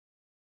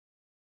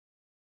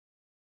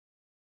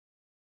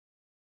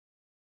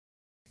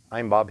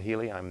I'm Bob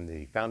Healy. I'm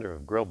the founder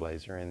of Grill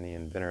Blazer and the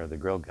inventor of the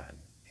grill gun.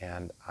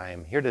 And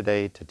I'm here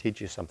today to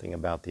teach you something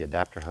about the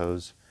adapter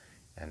hose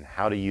and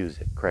how to use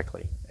it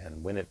correctly,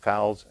 and when it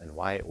fouls and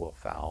why it will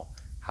foul,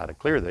 how to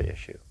clear the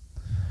issue.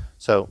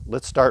 So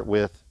let's start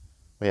with,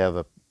 we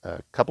have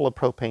a couple of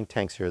propane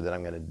tanks here that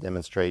I'm going to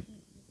demonstrate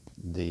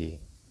the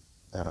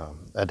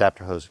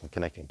adapter hose and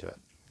connecting to it.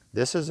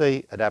 This is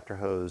a adapter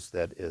hose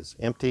that is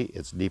empty,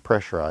 it's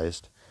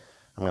depressurized.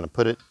 I'm going to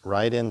put it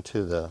right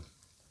into the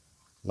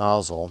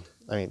nozzle,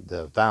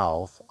 the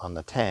valve on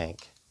the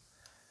tank,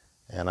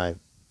 and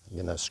I'm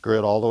going to screw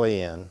it all the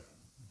way in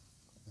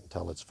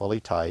until it's fully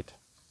tight.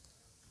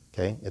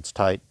 Okay, it's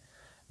tight.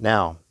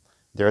 Now,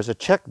 there's a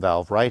check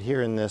valve right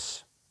here in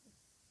this,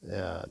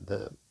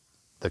 the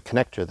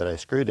connector that I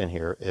screwed in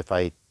here. If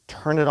I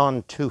turn it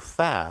on too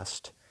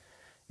fast,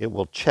 it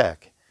will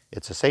check.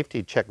 It's a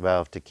safety check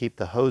valve to keep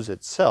the hose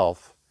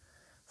itself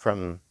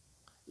from,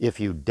 if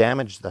you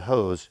damage the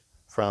hose,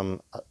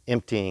 from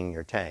emptying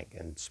your tank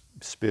and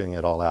spewing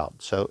it all out.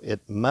 So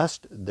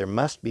there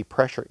must be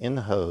pressure in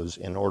the hose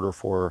in order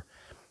for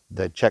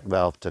the check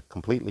valve to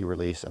completely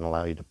release and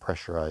allow you to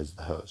pressurize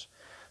the hose.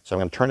 So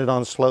I'm going to turn it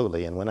on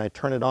slowly, and when I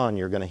turn it on,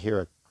 you're going to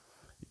hear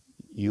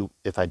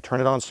if I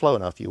turn it on slow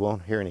enough, you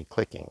won't hear any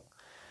clicking.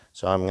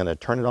 So I'm going to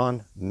turn it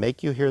on,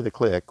 make you hear the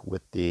click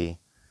with the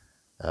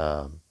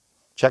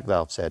check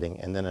valve setting,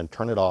 and then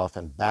turn it off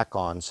and back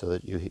on so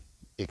that you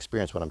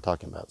experience what I'm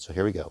talking about. So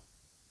here we go.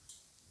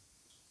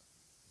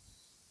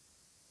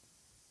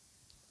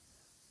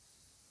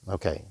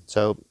 Okay,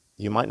 so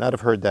you might not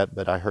have heard that,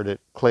 but I heard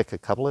it click a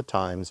couple of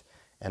times,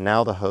 and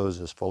now the hose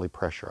is fully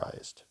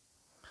pressurized.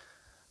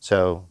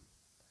 So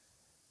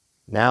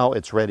now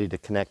it's ready to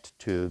connect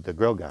to the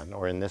grill gun,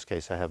 or in this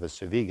case I have a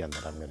sous vide gun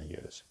that I'm going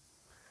to use.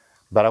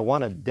 But I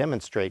want to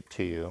demonstrate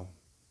to you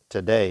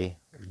today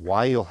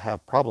why you'll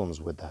have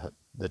problems with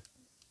the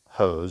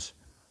hose,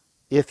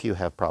 if you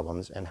have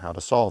problems, and how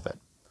to solve it.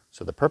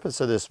 So the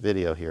purpose of this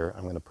video here,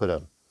 I'm going to put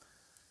a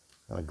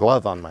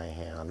glove on my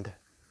hand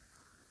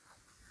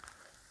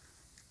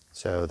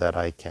so that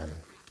I can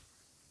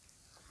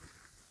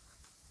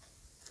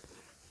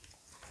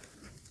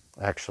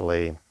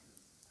actually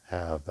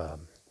have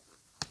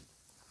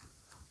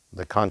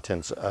the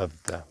contents of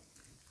the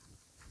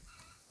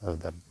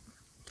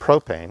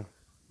propane.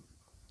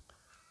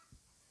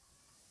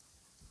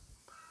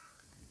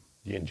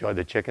 Do you enjoy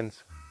the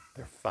chickens?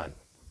 They're fun.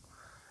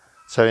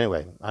 So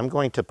anyway, I'm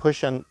going to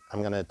push in,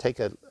 I'm going to take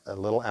a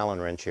little Allen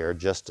wrench here,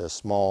 just a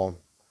small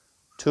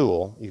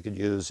tool. You could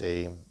use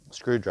a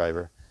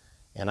screwdriver,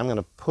 and I'm going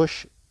to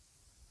push.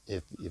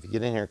 If you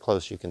get in here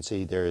close, you can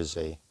see there's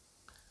a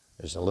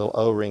little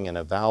O-ring and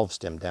a valve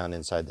stem down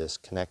inside this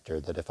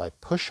connector that if I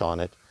push on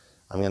it,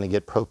 I'm going to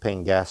get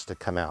propane gas to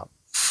come out.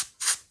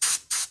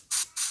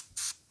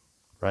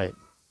 Right?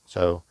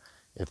 So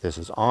if this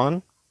is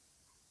on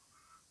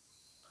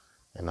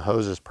and the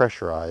hose is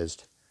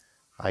pressurized,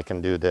 I can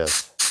do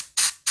this.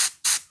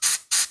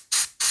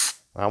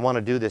 I want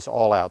to do this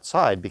all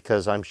outside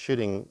because I'm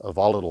shooting a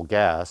volatile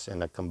gas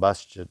in a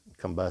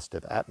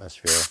combustive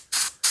atmosphere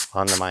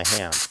onto my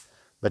hand.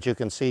 But you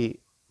can see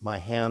my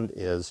hand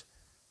is,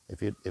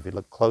 if you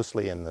look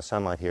closely in the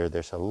sunlight here,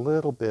 there's a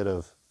little bit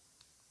of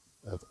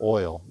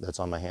oil that's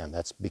on my hand.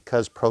 That's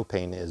because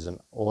propane is an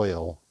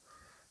oil.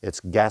 It's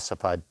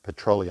gasified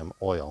petroleum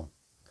oil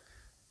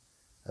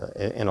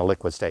in a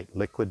liquid state,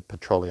 liquid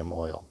petroleum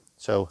oil.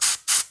 So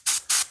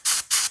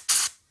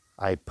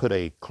I put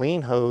a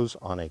clean hose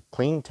on a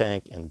clean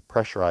tank and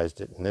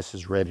pressurized it, and this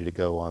is ready to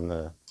go on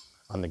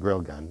the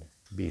grill gun,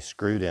 be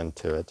screwed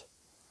into it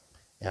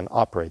and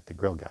operate the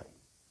grill gun,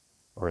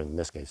 or in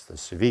this case the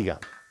sous vide gun.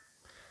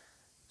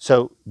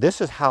 So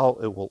this is how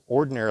it will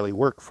ordinarily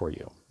work for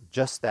you,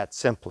 just that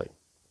simply.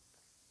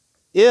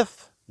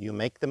 If you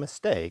make the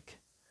mistake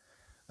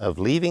of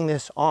leaving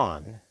this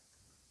on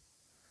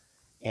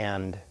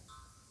and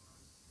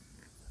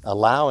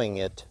allowing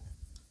it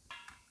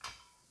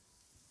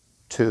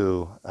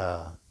to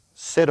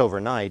sit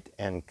overnight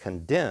and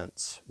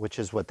condense, which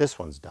is what this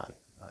one's done.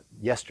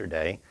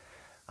 Yesterday,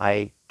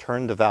 I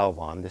turned the valve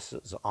on, this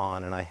is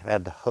on, and I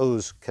had the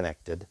hose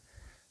connected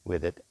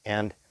with it,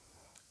 and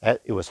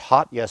it was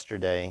hot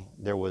yesterday.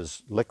 There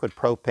was liquid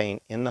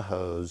propane in the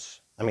hose,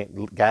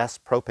 gas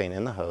propane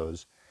in the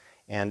hose,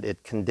 and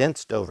it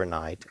condensed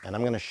overnight. And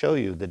I'm going to show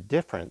you the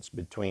difference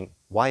between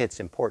why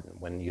it's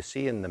important. When you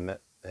see in the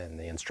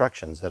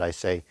instructions that I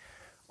say,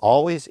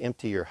 always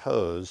empty your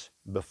hose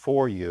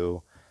before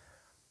you,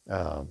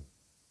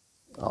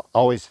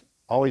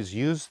 always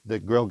use the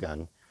grill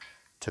gun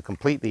to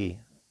completely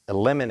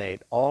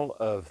eliminate all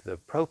of the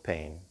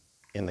propane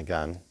in the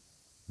gun,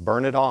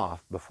 burn it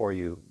off before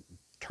you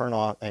turn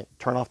off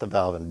the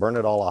valve and burn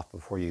it all off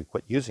before you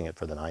quit using it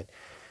for the night.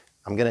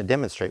 I'm going to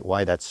demonstrate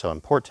why that's so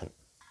important.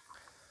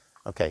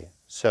 Okay,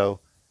 so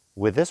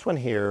with this one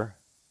here,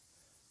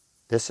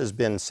 this has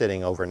been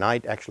sitting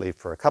overnight, actually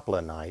for a couple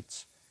of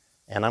nights,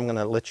 and I'm going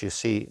to let you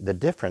see the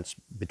difference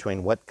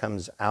between what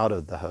comes out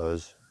of the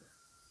hose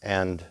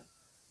and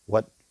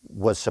what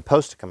was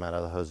supposed to come out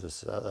of the hose,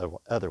 this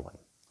other one.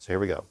 So here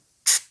we go.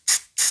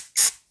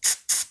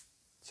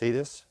 See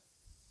this?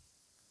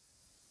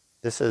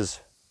 This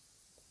is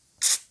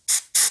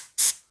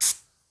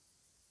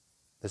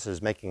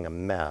making a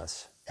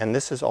mess. And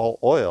this is all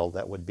oil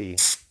that would be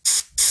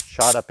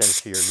shot up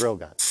into your grill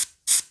gun.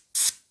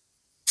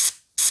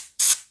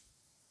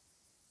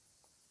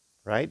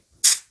 Right?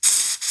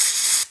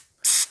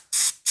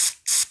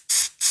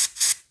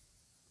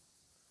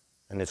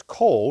 And it's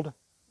cold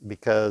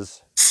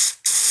because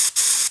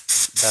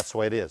that's the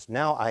way it is.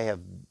 Now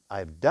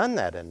I've done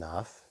that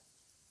enough.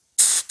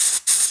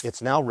 It's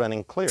now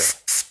running clear.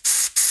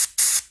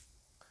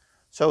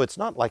 So it's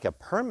not like a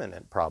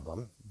permanent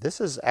problem. This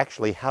is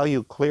actually how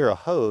you clear a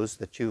hose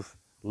that you've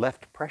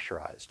left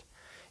pressurized.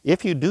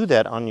 If you do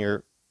that in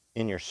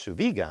your sous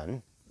vide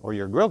gun or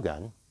your grill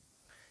gun,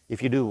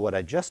 if you do what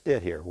I just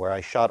did here, where I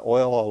shot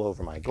oil all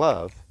over my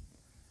glove,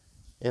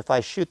 if I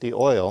shoot the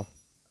oil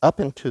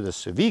up into the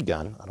sous vide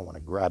gun, I don't want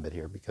to grab it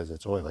here because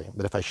it's oily,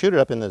 but if I shoot it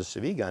up into the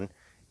sous vide gun,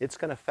 it's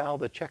going to foul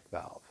the check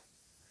valve.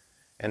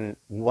 And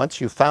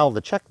once you foul the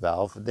check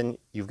valve, then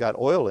you've got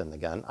oil in the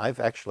gun. I've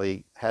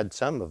actually had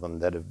some of them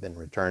that have been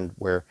returned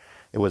where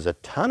it was a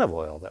ton of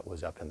oil that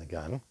was up in the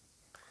gun,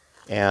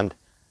 and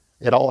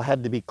it all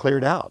had to be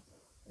cleared out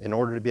in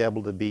order to be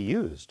able to be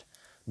used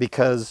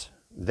because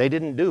they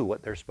didn't do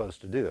what they're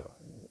supposed to do.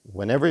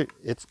 Whenever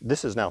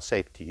this is now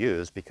safe to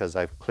use because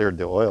I've cleared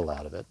the oil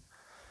out of it.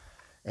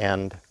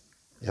 And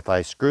if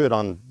I screw it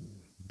on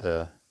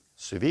the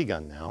sous vide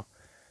gun now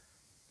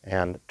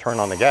and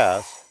turn on the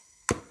gas,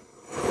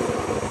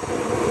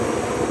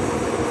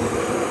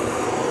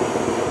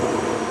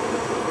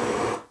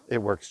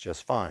 it works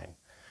just fine.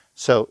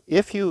 So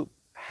if you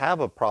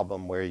have a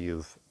problem where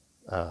you've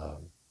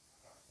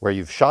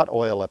shot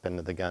oil up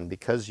into the gun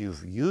because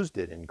you've used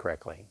it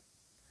incorrectly,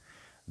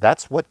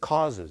 that's what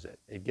causes it.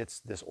 It gets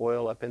this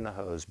oil up in the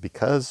hose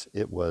because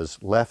it was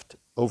left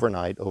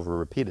overnight, over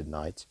repeated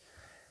nights,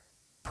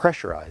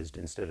 pressurized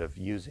instead of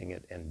using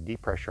it and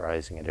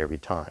depressurizing it every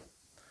time.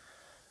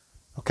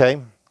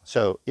 Okay,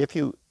 so if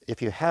you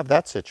have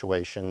that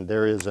situation,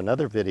 there is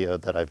another video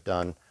that I've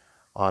done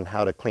on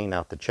how to clean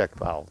out the check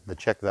valve. The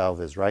check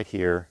valve is right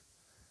here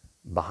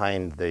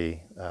behind the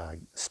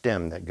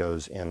stem that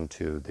goes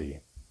into the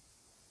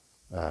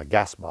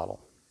gas bottle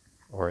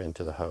or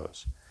into the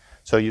hose.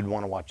 So you'd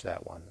want to watch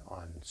that one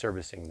on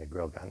servicing the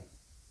grill gun.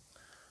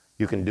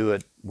 You can do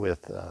it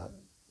with a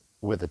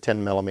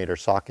 10mm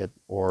socket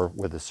or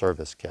with a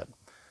service kit.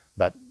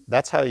 But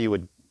that's how you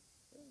would,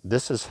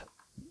 this is,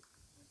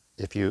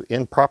 if you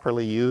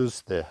improperly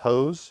use the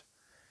hose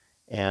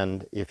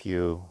and if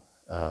you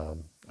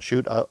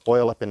shoot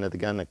oil up into the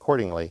gun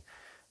accordingly,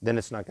 then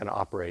it's not going to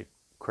operate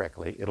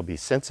correctly. It'll be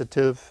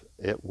sensitive,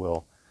 it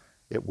will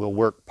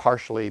work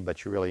partially,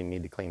 but you really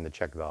need to clean the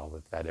check valve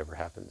if that ever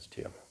happens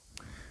to you.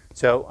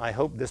 So I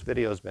hope this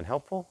video has been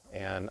helpful,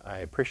 and I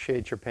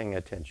appreciate your paying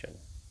attention.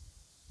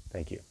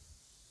 Thank you.